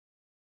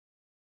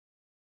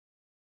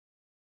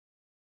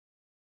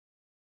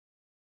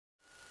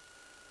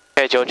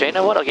Okay,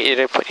 Georgina, what I'll get you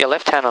to put your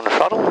left hand on the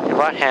throttle, your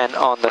right hand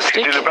on the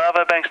stick, Zulu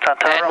Bravo, Banks,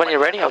 Tantara, and when you're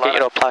ready, I'll get you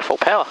to apply full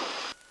power.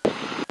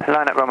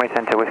 Line up runway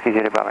centre, Whiskey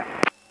Zulu Bravo.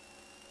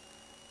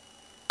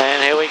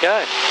 And here we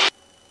go.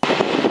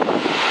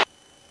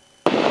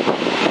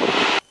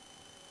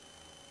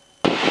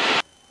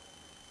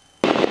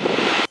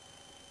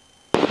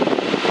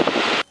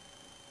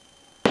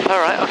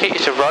 Alright, I'll get you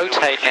to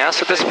rotate now,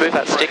 so just move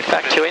that stick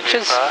back 2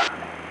 inches,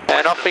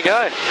 and off we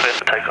go. Clear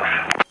for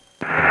takeoff.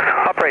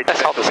 Operate.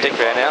 Let's hold the stick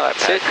there now,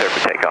 that's it. Clear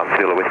for takeoff,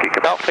 Zulu Whiskey.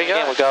 Off we go.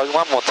 We'll go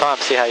one more time,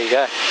 see how you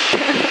go.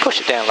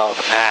 Push it down lower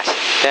than that.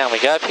 Down we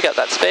go, pick up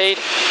that speed.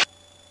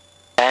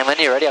 And when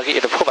you're ready, I'll get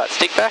you to pull that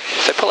stick back.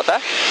 So pull it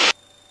back.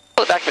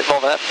 Pull it back a bit more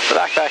than that.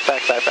 Back.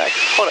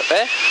 Hold it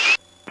there.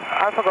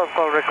 Alpha Golf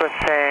call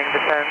requesting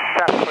descent,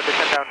 tap for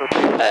descent down to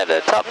 3. And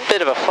a top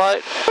bit of a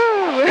float.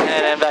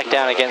 And then back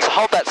down again. So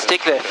hold that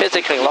stick there,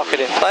 physically lock it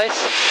in place.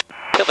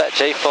 Feel that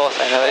G-force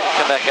and then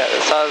come back out to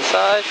the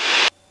side.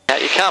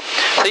 Out you come.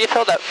 So you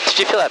felt that, did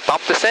you feel that bump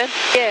descend?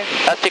 Yeah.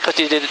 That's because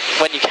you did it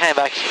when you came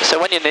back. So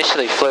when you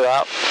initially flew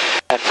up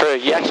and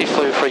through, you actually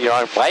flew through your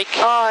own wake.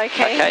 Oh,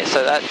 okay. Okay,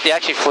 so that you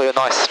actually flew a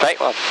nice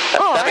straight one.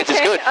 That means it's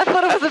good. I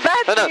thought it was a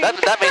bad No,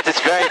 thing. that means it's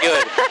very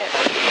good.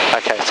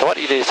 Okay, so what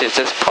you do is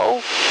just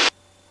pull.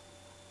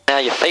 Now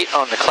your feet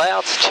on the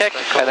clouds, check,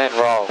 and then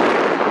roll.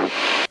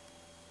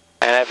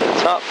 And over the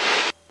top.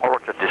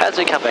 As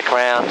we come back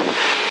around,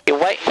 you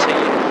wait until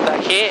you're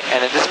back here,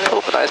 and then just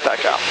pull the nose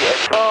back up.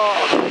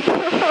 Oh.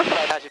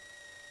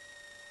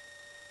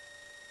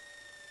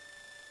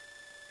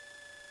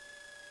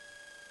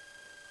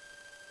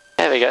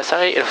 There we go, so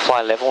I need you to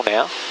fly level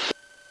now.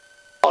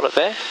 Hold it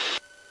there.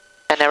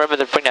 And now remember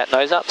to bring that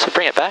nose up, so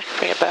bring it back,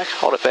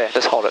 hold it there,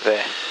 just hold it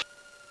there.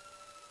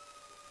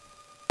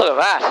 Look at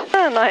that.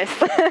 Oh, nice.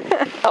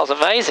 That was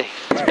amazing.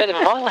 It's better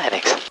than my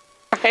landings.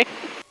 Right.